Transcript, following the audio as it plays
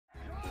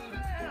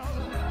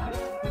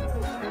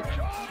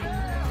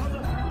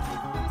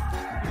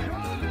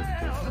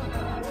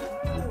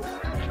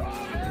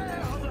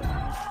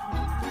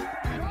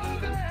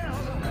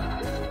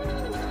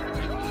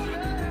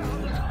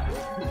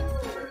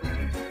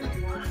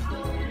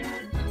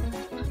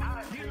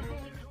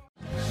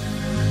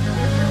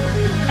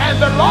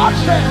the Lord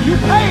said, you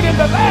paid in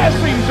the last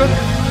season,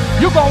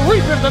 you're going to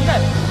reap in the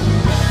next.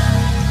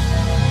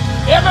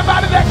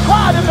 Everybody that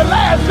cried in the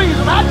last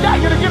season, I dare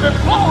you to give him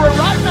glory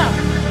right now.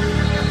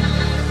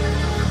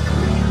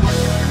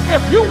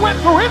 If you went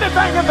through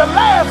anything in the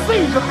last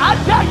season, I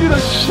dare you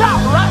to shout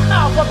right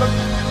now for the...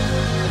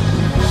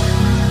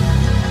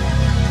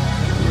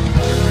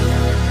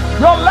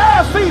 Your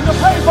last season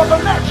paid for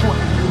the next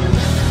one.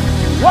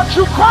 What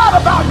you cried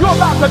about, you're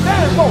about to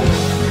dance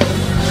over.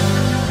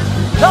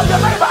 Tell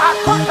your neighbor, I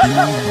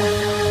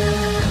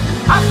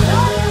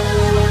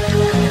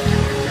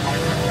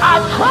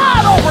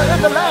cried over it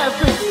in the last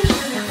season.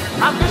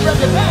 I'm getting ready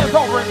to dance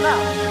over it now.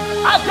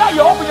 I dare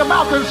you open your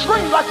mouth and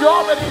scream like you're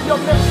already in your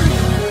next season.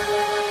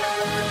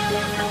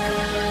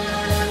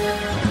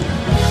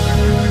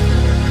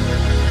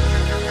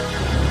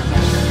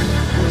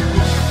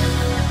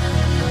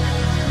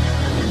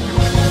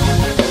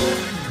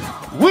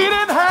 We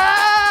didn't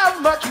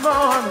have much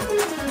money.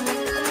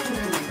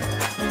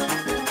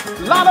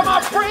 A lot of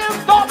my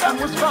friends thought that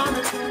was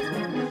funny.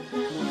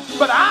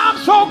 But I'm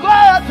so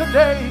glad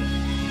today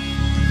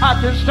I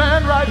can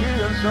stand right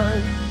here and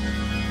say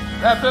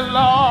that the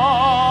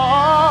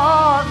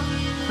Lord's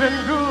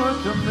been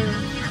good to me.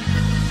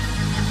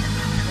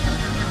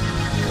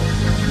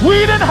 We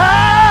didn't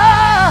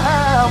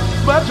have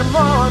much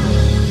money.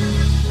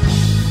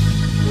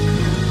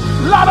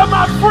 A lot of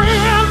my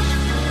friends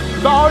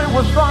thought it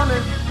was funny.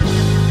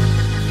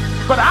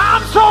 But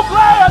I'm so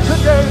glad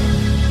today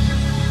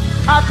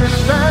I can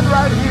stand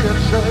right here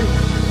and say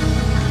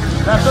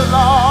that the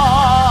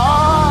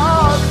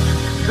Lord's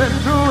been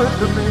good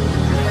to me.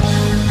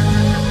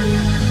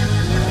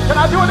 Can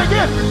I do it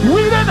again?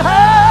 We didn't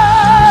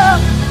have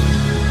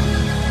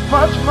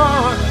much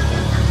money.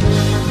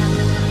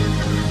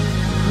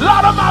 A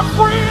lot of my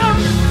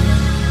friends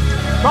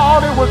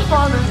thought it was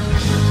funny.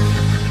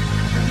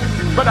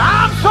 But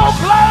I'm so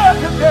glad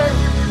today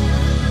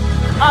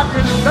I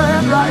can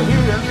stand right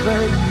here and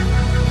say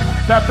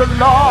that the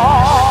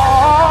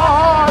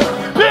Lord's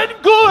been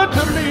good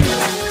to me.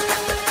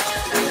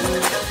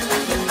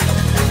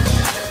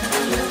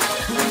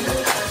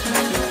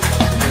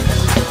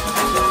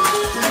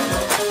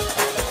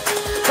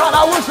 God,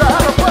 I wish I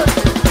had a prayer.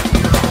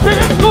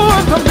 Been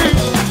good to me.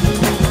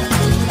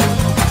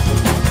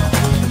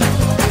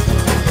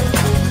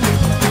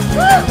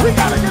 Yeah, we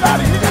gotta get out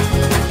of here.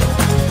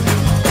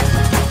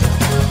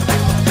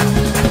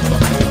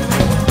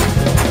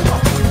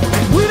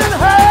 We didn't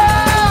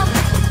have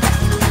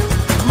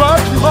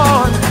much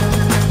money.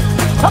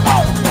 Come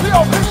on,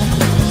 feel me.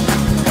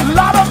 A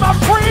lot of my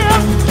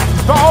friends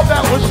thought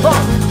that was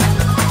funny.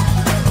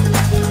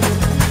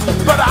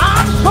 But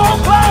I'm so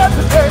glad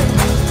today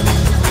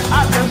I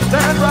can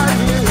stand right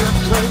here and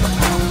say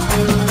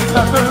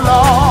that the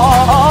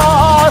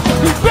Lord,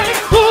 He's been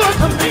good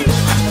to me.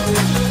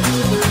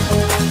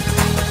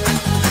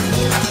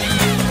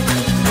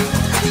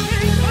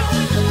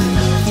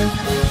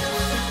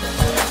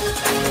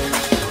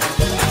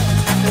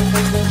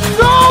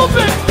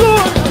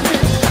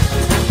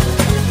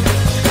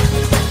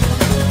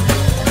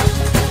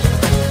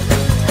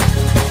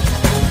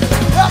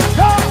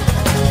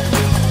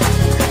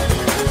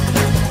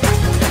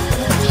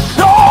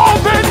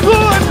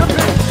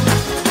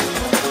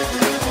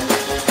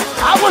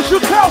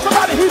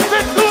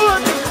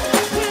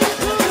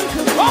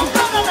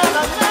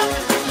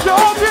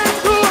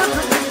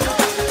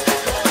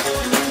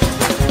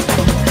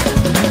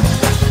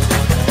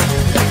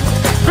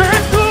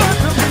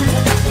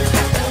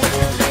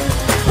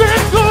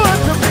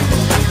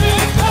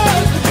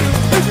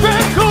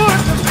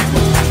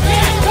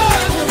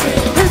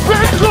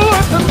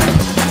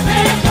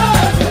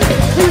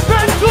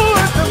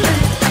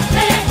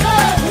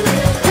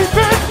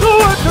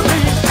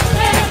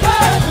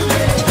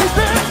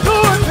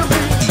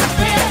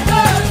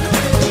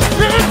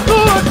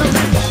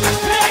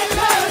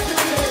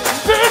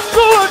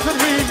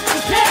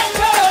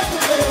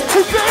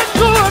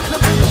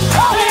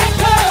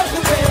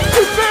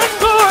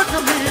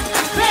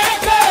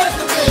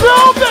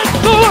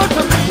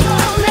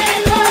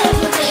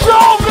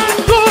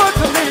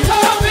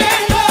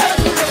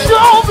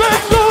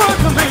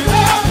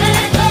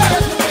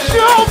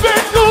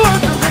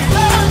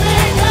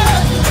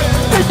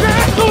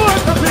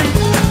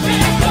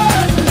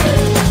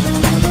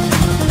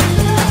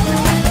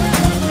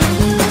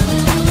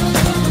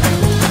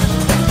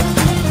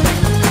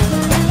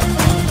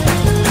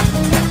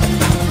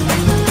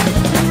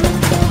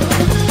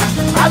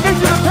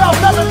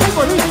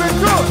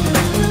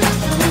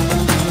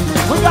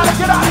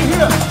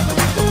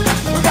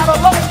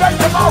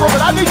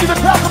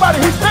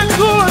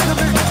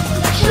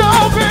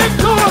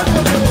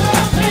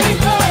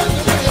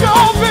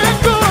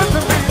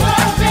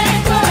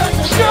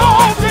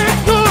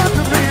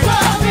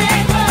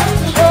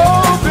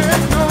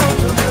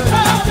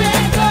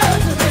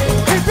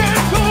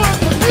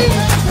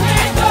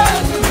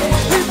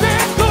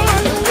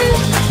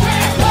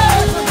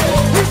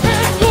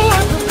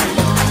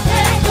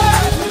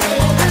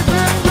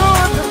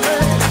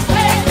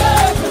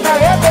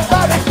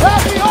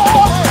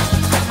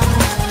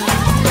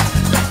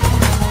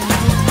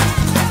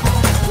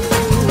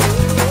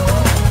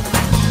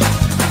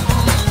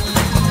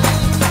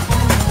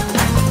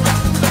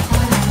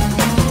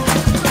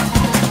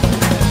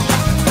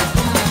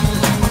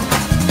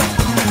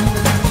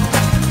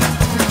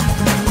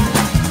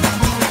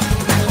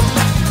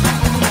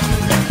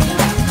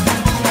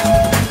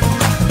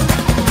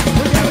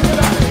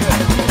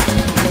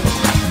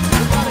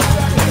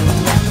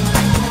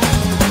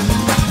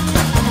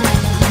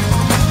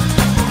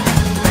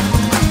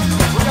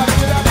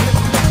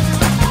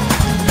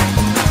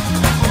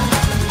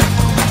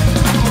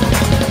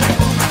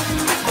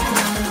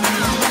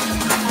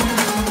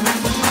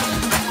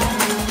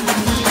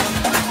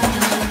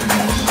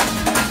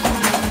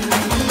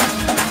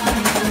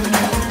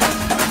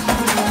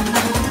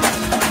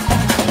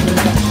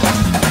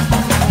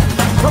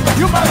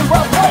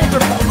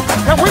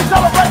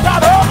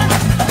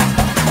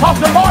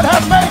 The Lord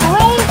has made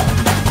room.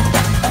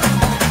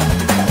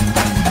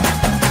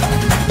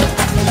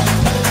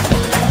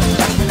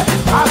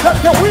 I said,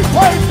 can we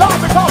praise God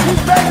because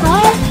He's made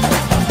room?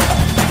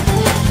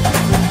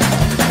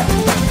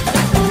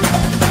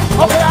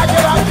 Okay, I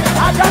gotta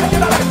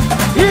get out of it.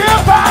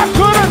 If I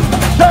couldn't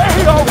say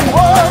a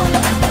word,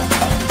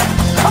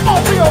 come on,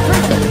 be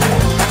obedient.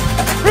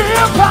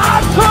 If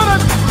I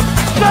couldn't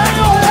say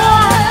a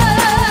word,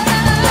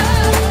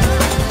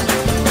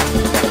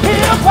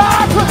 if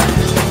I couldn't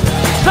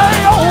say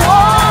a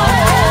word,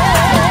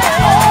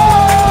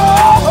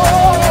 oh,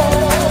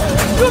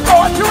 you know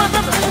what, you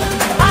remember,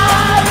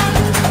 I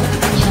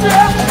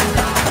just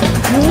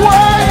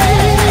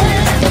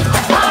wait,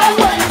 I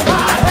wait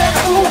my head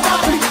through my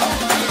feet.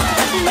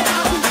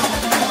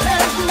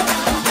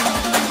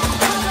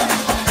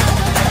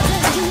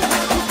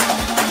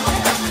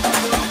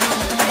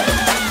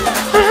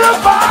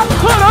 If I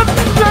couldn't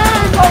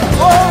sing a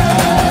word,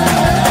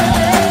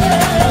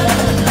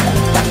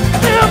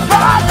 if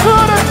I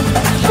couldn't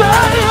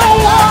say a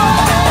word,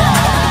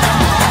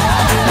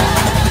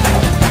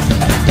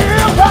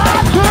 if I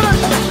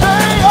couldn't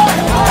say a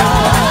word,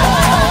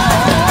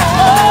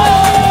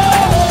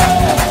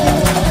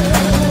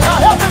 now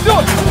help me do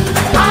it.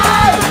 I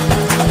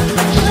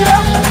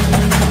just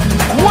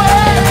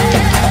wait.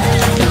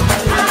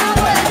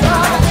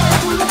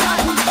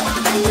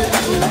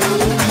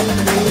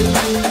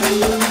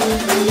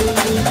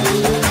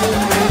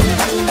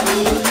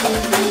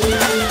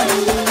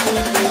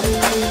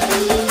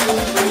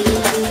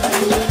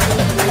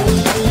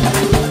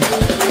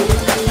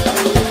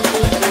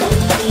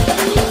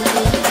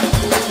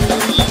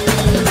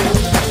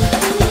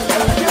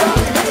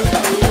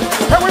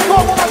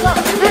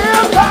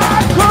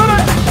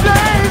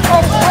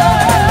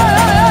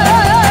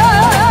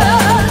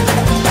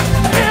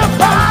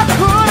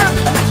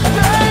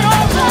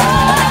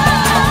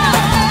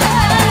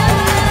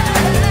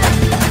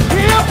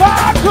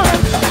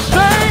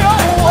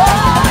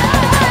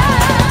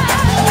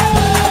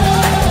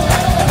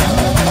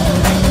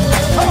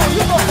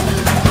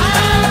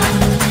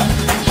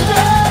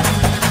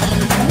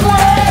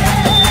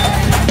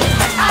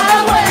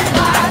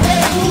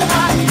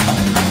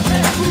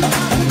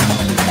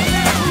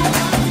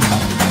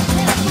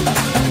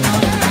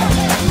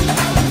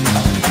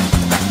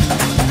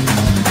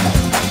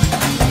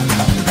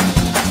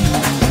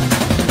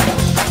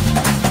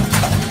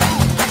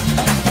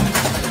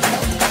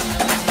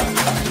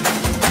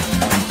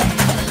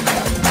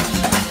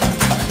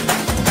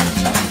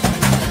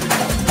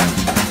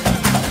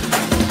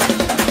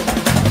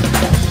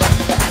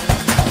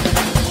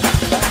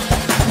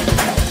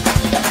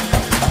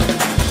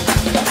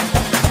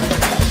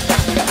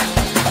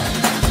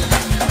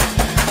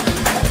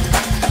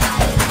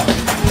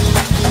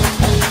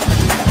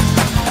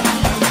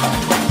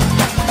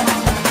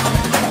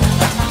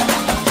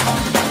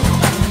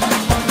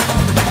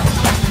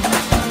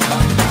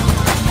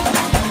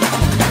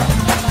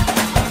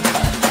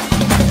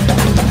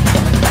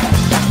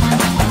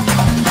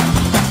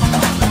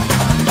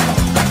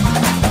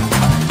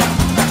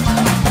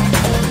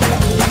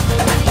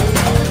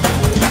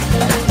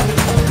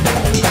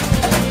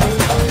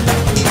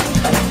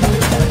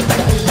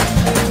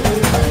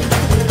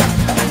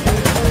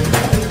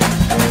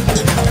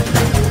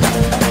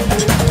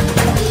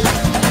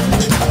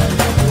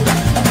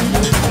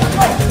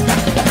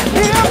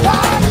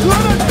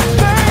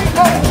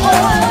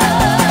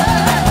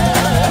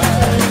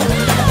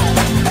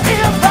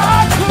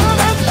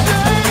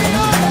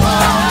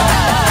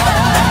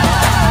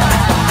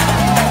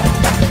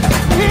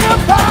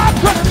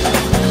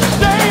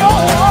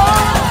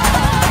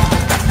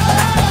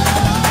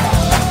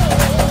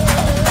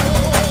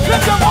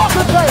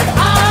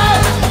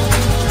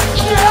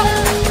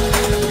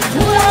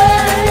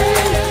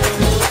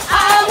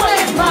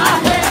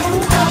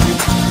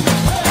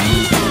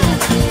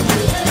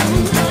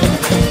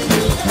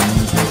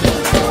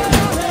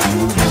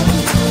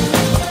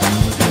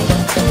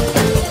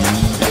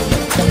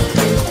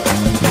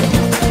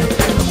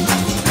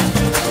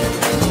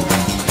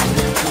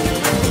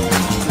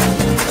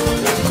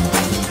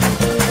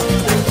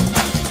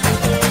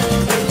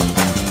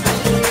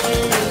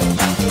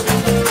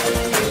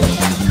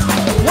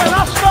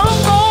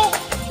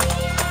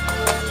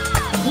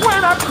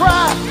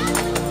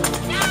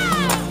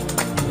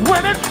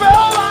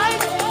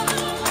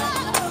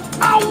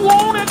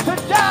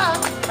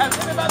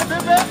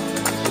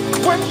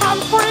 When my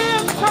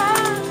friends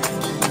turned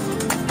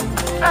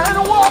and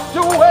walked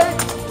away,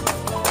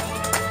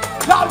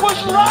 God was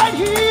right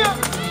here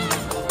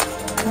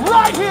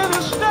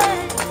to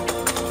stay.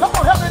 Come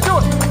on, help me do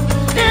it.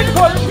 It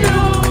was you,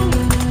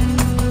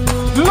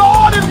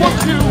 Lord, it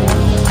was you.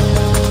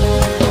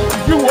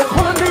 You were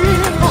pulling me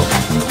in.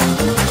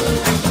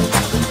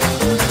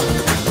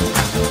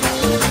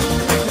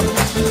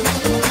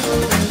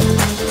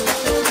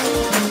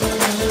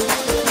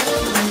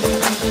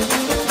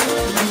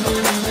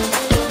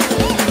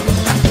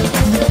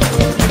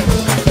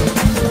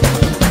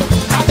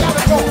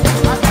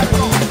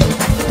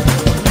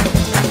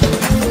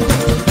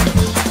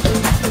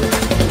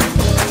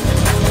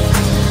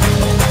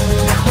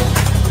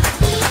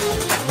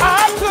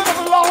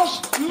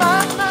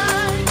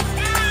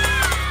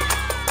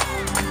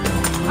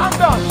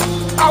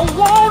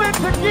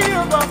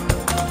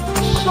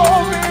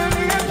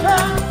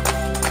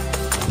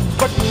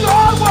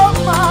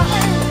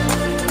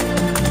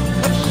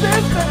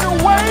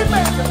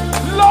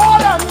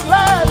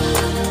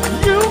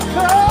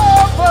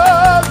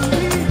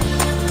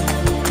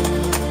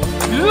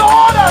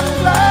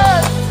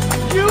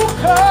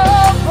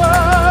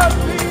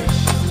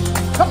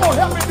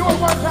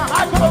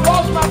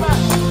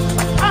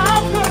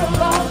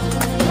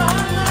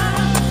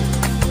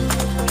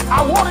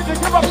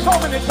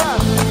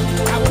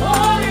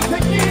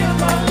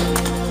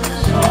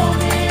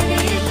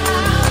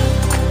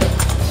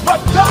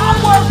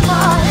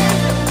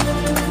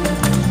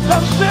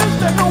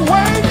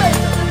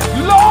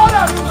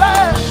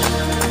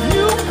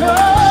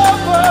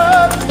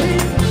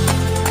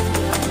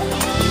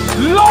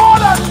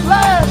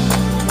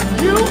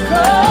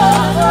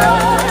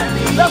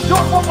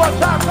 more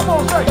time. Come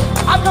on, say,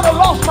 I could have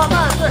lost my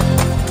mind. Say,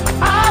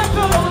 I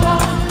could have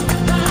lost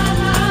my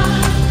mind.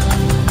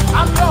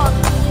 I'm done.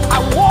 I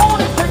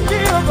wanted to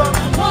give up.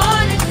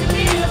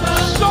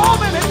 So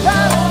many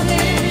times.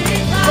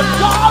 But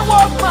God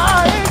was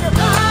my anchor.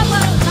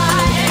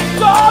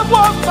 God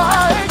was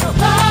my anchor.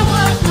 God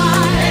was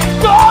my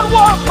anchor. God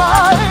was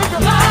my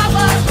anchor.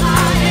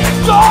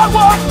 God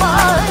was my anchor. God was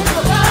my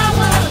anchor.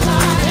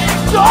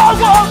 God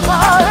was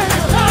my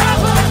anchor.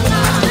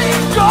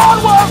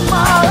 God was my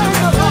anchor.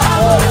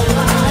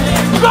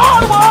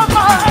 God was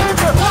my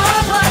anchor. God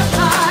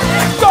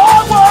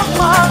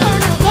was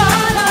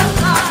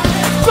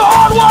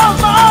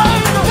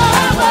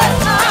my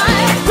anchor.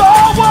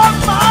 God was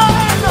my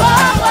anchor.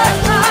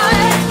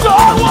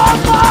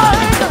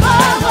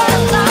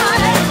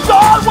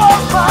 God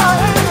was my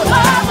anchor.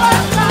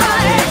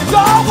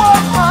 God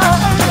was my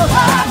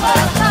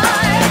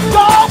anchor.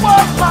 God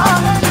was my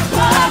anchor.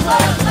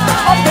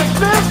 Of the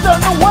system,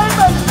 the way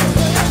that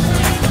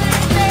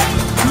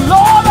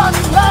Lord, I'm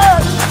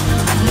glad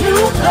you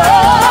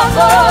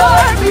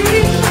covered me.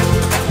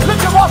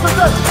 Lift your voice and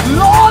say,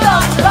 Lord,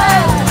 I'm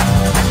glad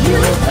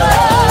you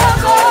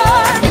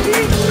covered me.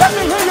 Let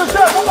me hear you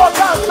say it one more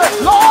time. Say,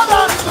 Lord,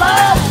 I'm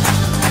glad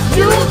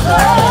you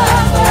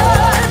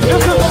covered me.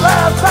 This is the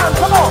last time.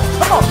 Come on,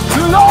 come on.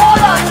 Lord,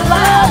 I'm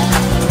glad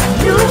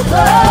you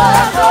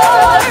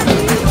covered me.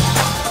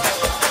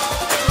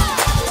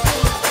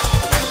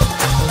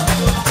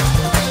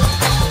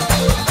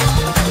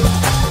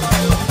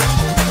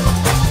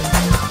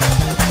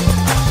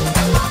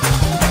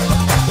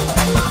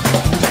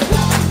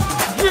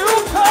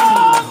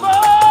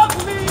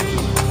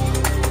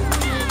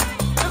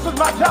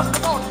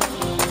 Testimony.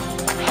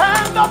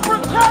 Hand of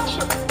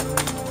protection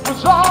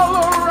was all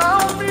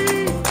around me.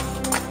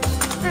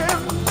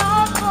 If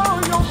not for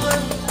your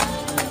grace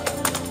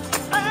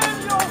and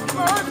your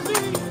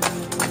mercy,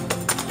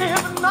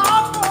 if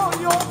not for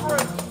your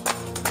grace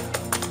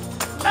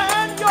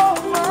and your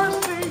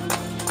mercy,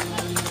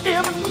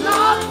 if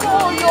not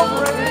for your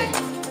grace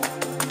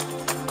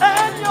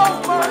and your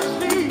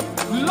mercy,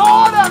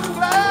 Lord, I'm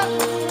glad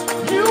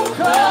you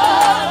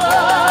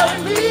covered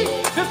me.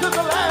 This is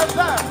the last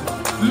time.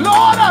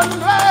 Lord, I'm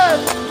glad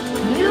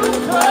you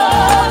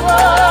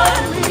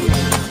covered me.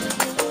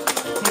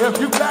 If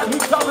you're glad he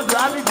covered you, I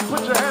need you to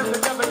put your hands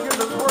together and give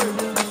him praise.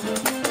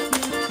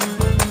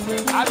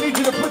 I need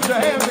you to put your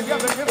hands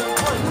together and give him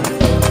praise.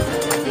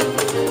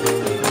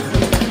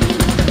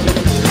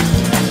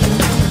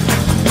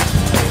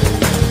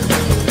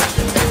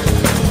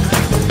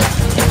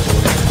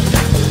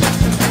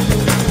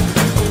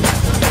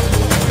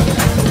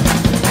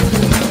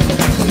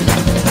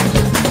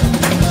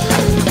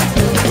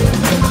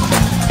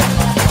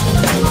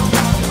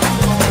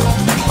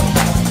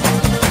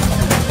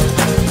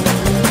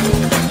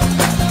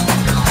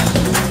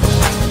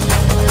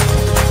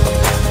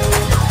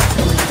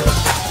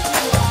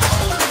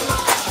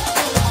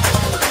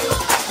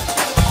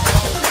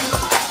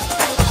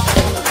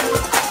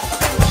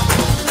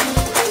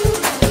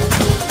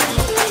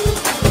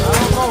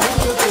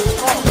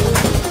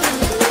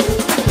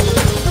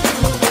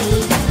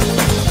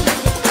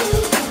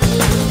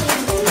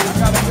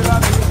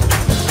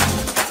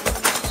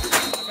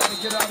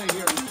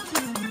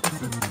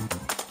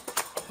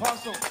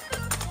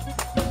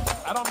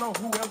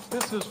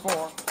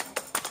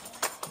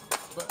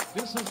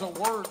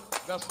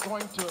 That's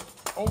going to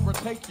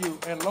overtake you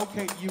and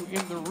locate you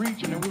in the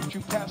region in which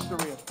you pastor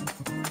in.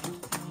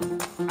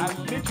 I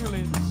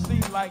literally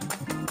see like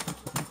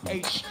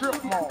a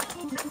strip mall.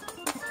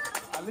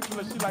 I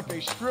literally see like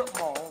a strip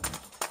mall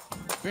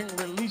being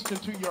released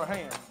into your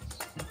hands.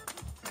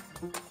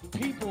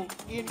 People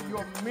in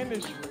your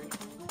ministry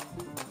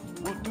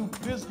will do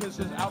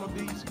businesses out of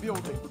these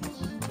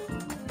buildings.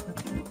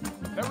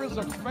 There is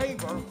a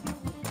favor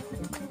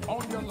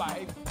on your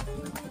life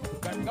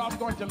that God's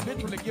going to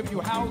literally give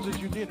you houses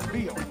you didn't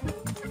build.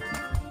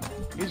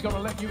 He's going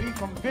to let you eat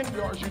from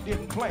vineyards you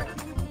didn't plant.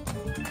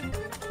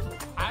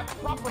 I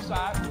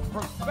prophesied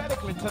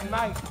prophetically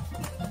tonight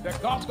that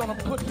God's going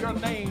to put your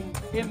name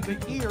in the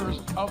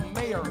ears of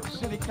mayors,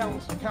 city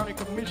council, county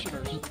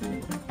commissioners.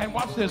 And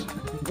watch this.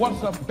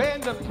 What's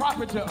abandoned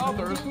property to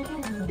others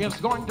is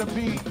going to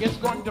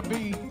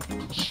be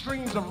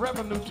streams of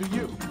revenue to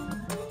you.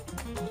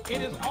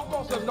 It is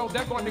almost as though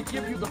they're going to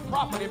give you the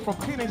property for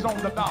pennies on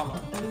the dollar,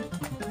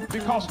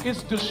 because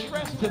it's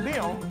distress to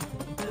them,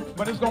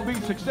 but it's going to be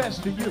success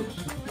to you.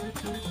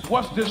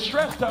 What's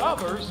distress to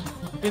others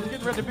is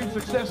getting ready to be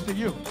success to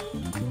you.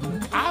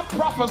 I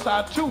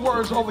prophesy 2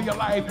 words over your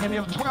life, and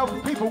if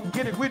 12 people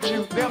get it with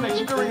you, they'll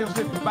experience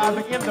it by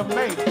the end of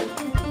May.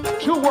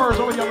 2 words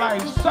over your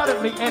life: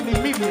 suddenly and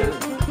immediately.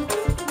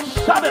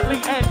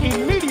 Suddenly and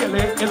immediately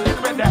is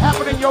getting ready to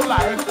happen in your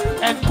life,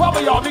 and 12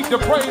 of y'all need to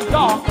praise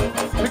God,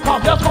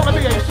 because there's going to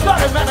be a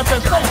sudden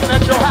manifestation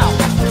at your house.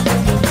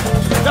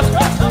 That's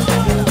right.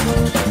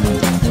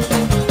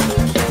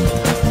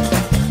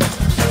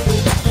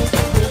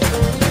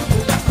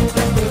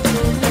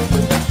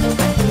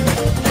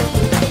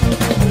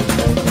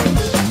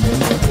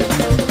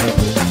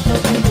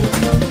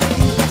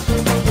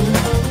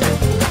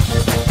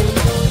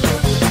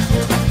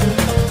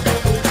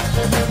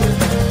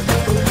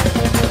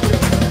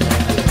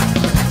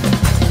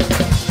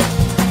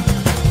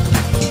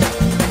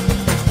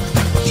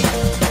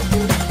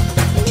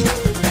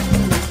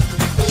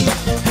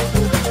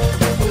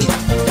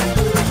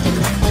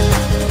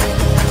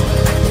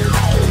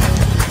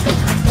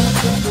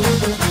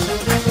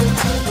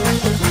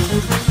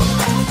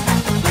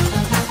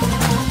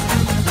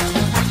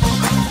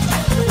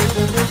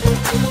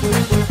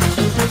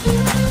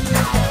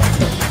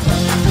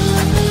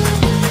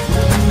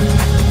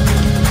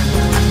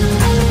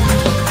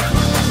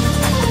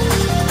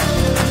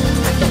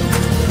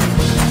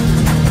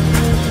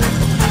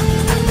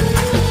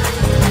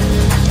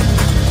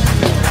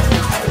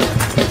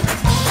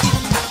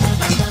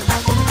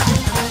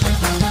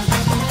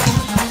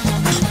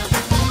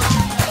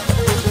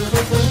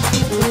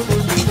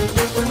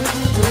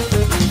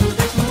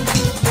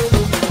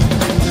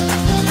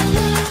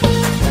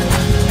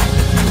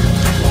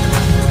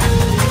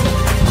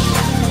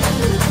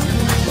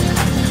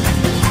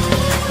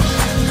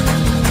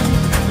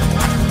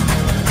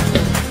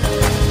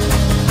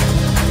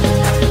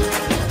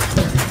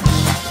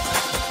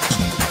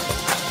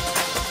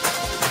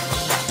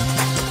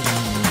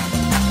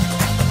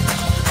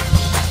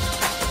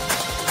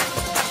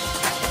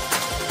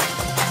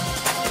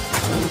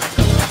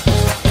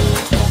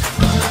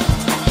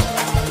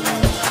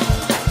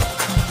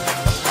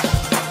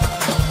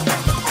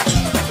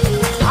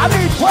 I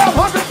need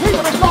 1,200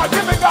 people to start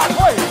giving God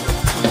praise.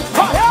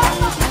 Oh, yeah.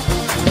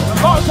 The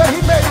Lord said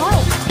he made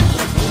room.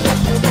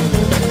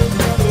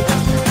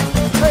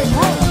 Made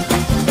room.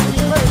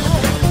 He made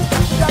room.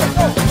 You gotta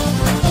go.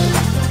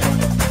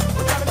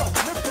 We gotta go.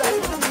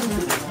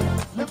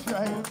 Lift your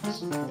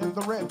hands in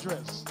the red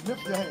dress.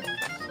 Lift your hands.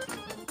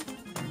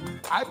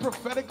 I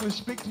prophetically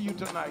speak to you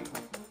tonight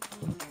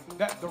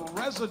that the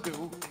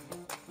residue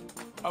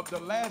of the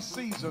last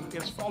season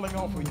is falling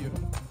off of you.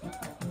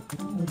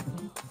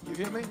 You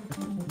hear me?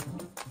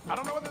 I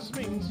don't know what this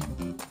means.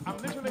 I'm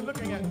literally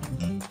looking at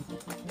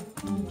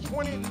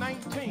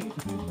 2019,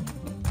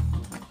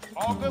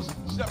 August,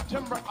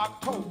 September,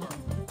 October.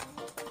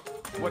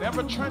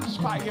 Whatever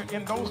transpired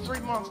in those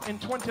 3 months in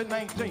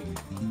 2019,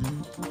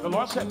 the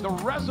Lord said the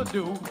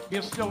residue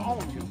is still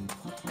on you.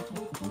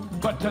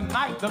 But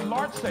tonight, the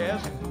Lord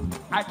says,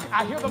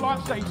 I hear the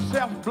Lord say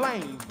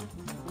self-blame.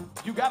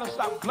 You got to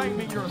stop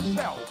blaming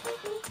yourself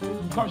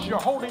because you're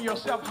holding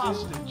yourself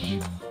hostage.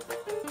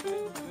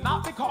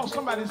 Not because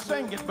somebody's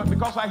saying it, but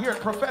because I hear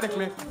it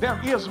prophetically, there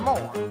is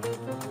more.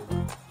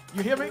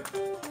 You hear me?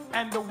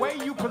 And the way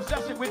you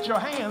possess it with your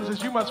hands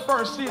is you must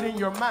first see it in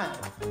your mind.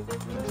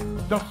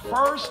 The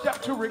first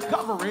step to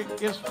recovery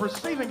is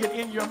perceiving it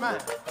in your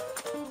mind.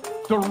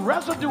 The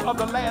residue of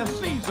the last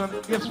season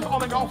is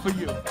falling off of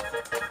you.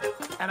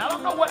 And I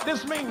don't know what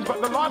this means,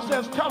 but the Lord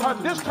says, tell her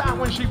this time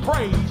when she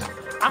prays,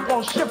 I'm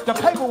going to shift the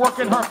paperwork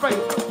in her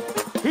favor.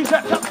 He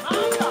said, tell her,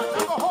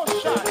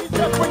 he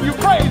said, when you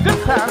pray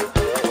this time,